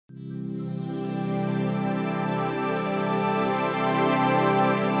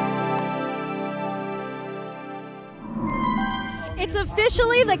It's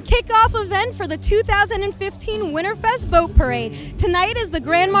officially the kickoff event for the 2015 Winterfest Boat Parade. Tonight is the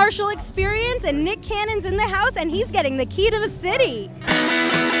Grand Marshal experience, and Nick Cannon's in the house, and he's getting the key to the city.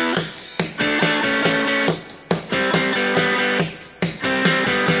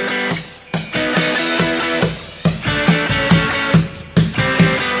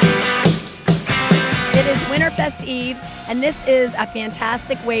 It is Winterfest Eve, and this is a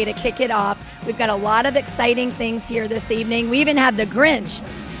fantastic way to kick it off. We've got a lot of exciting things here this evening. We even have the Grinch.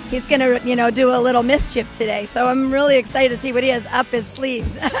 He's going to, do a little mischief today, so I'm really excited to see what he has up his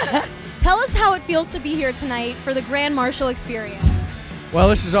sleeves. Tell us how it feels to be here tonight for the Grand Marshal experience. Well,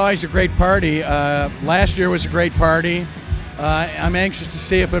 this is always a great party. Last year was a great party. I'm anxious to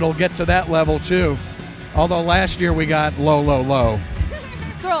see if it'll get to that level too, although last year we got low.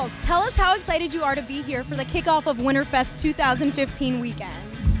 Girls, tell us how excited you are to be here for the kickoff of Winterfest 2015 weekend.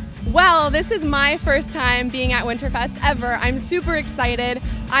 Well, this is my first time being at Winterfest ever. I'm super excited.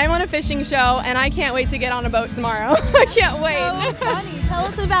 I'm on a fishing show, and I can't wait to get on a boat tomorrow. I can't wait. So funny. Tell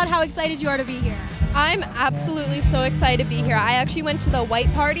us about how excited you are to be here. I'm absolutely so excited to be here. I actually went to the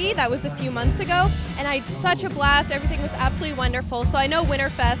white party that was a few months ago, and I had such a blast. Everything was absolutely wonderful. So I know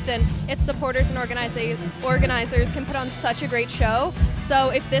Winterfest and its supporters and organizers can put on such a great show. So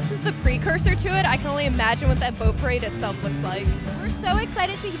if this is the precursor to it, I can only imagine what that boat parade itself looks like. We're so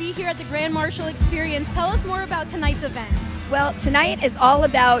excited to be here at the Grand Marshal experience. Tell us more about tonight's event. Well, tonight is all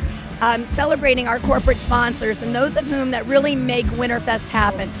about celebrating our corporate sponsors and those of whom that really make Winterfest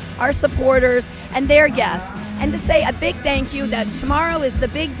happen, our supporters and their guests. And to say a big thank you that tomorrow is the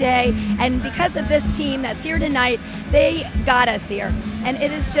big day, and because of this team that's here tonight, they got us here. And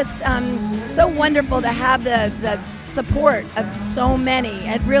it is just so wonderful to have the support of so many.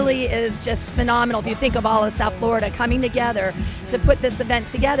 It really is just phenomenal if you think of all of South Florida coming together to put this event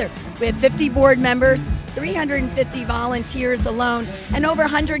together. We have 50 board members, 350 volunteers alone, and over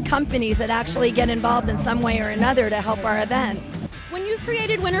 100 companies that actually get involved in some way or another to help our event. When you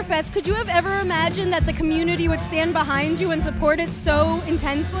created Winterfest, could you have ever imagined that the community would stand behind you and support it so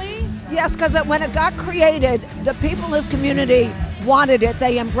intensely? Yes, because when it got created, the people in this community wanted it.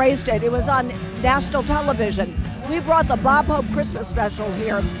 They embraced it. It was on national television. We brought the Bob Hope Christmas special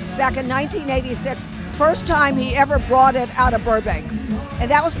here back in 1986. First time he ever brought it out of Burbank. And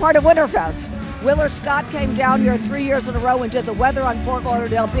that was part of Winterfest. Willard Scott came down here 3 years in a row and did the weather on Fort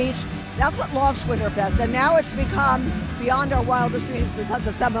Lauderdale Beach. That's what launched Winterfest. And now it's become beyond our wildest dreams because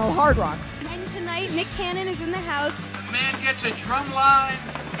of Seminole Hard Rock. And tonight, Nick Cannon is in the house. Man gets a drum line,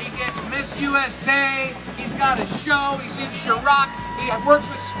 he gets Miss USA, he's got a show, he's in Chirac, he works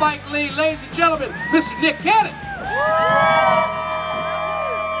with Spike Lee. Ladies and gentlemen, Mr. Nick Cannon.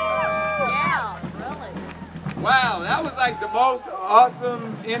 Yeah, really. Wow, that was like the most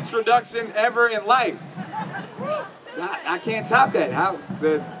awesome introduction ever in life. I can't top that.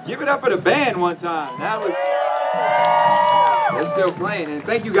 Give it up for the band one time. That was, they're still playing. And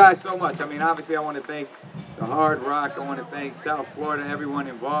thank you guys so much. I mean, obviously I want to thank the Hard Rock. I want to thank South Florida, everyone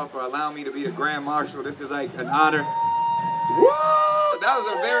involved for allowing me to be the Grand Marshal. This is like an honor. Woo! That was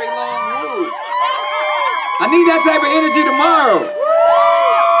a very long move. I need that type of energy tomorrow.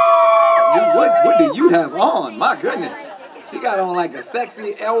 What do you have on? My goodness. She got on like a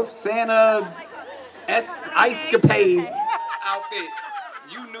sexy elf Santa ice-capade outfit.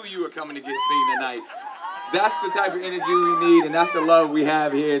 You knew you were coming to get seen tonight. That's the type of energy we need, and that's the love we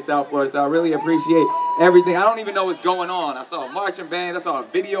have here in South Florida. So I really appreciate everything. I don't even know what's going on. I saw marching bands. I saw a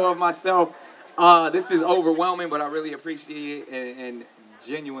video of myself. This is overwhelming, but I really appreciate it and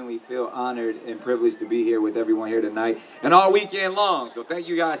genuinely feel honored and privileged to be here with everyone here tonight and all weekend long. So thank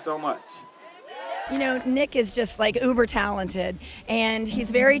you guys so much. You know, Nick is just like uber talented, and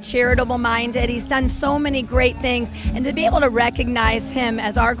he's very charitable minded. He's done so many great things, and to be able to recognize him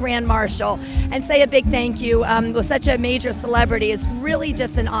as our Grand Marshal and say a big thank you with such a major celebrity is really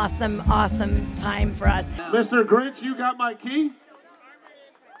just an awesome, awesome time for us. Mr. Grinch, you got my key?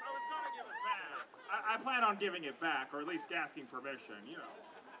 I plan on giving it back, or at least asking permission,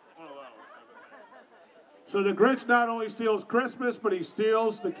 one of those. So the Grinch not only steals Christmas, but he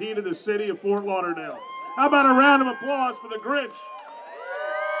steals the key to the city of Fort Lauderdale. How about a round of applause for the Grinch?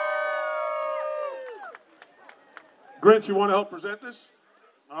 Grinch, you want to help present this?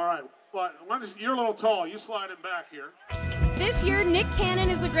 All right, but you're a little tall. You slide him back here. This year, Nick Cannon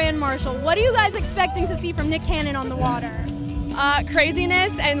is the Grand Marshal. What are you guys expecting to see from Nick Cannon on the water?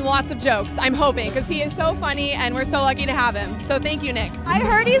 Craziness and lots of jokes, I'm hoping, because he is so funny and we're so lucky to have him. So thank you, Nick. I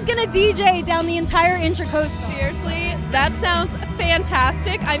heard he's going to DJ down the entire Intracoastal. Seriously? That sounds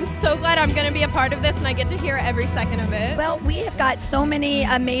fantastic. I'm so glad I'm going to be a part of this and I get to hear every second of it. Well, we have got so many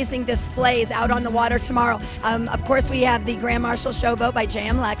amazing displays out on the water tomorrow. Of course, we have the Grand Marshal Showboat by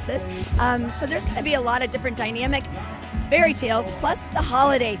JM Lexus. So there's going to be a lot of different dynamic fairy tales, plus the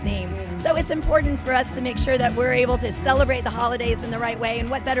holiday theme. So it's important for us to make sure that we're able to celebrate the holidays in the right way, and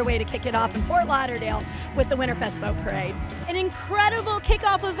what better way to kick it off in Fort Lauderdale with the Winterfest Boat Parade. An incredible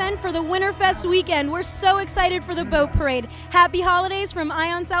kickoff event for the Winterfest weekend. We're so excited for the boat parade. Happy holidays from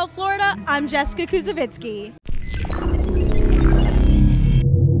Ion, South Florida. I'm Jessica Kuzavitsky.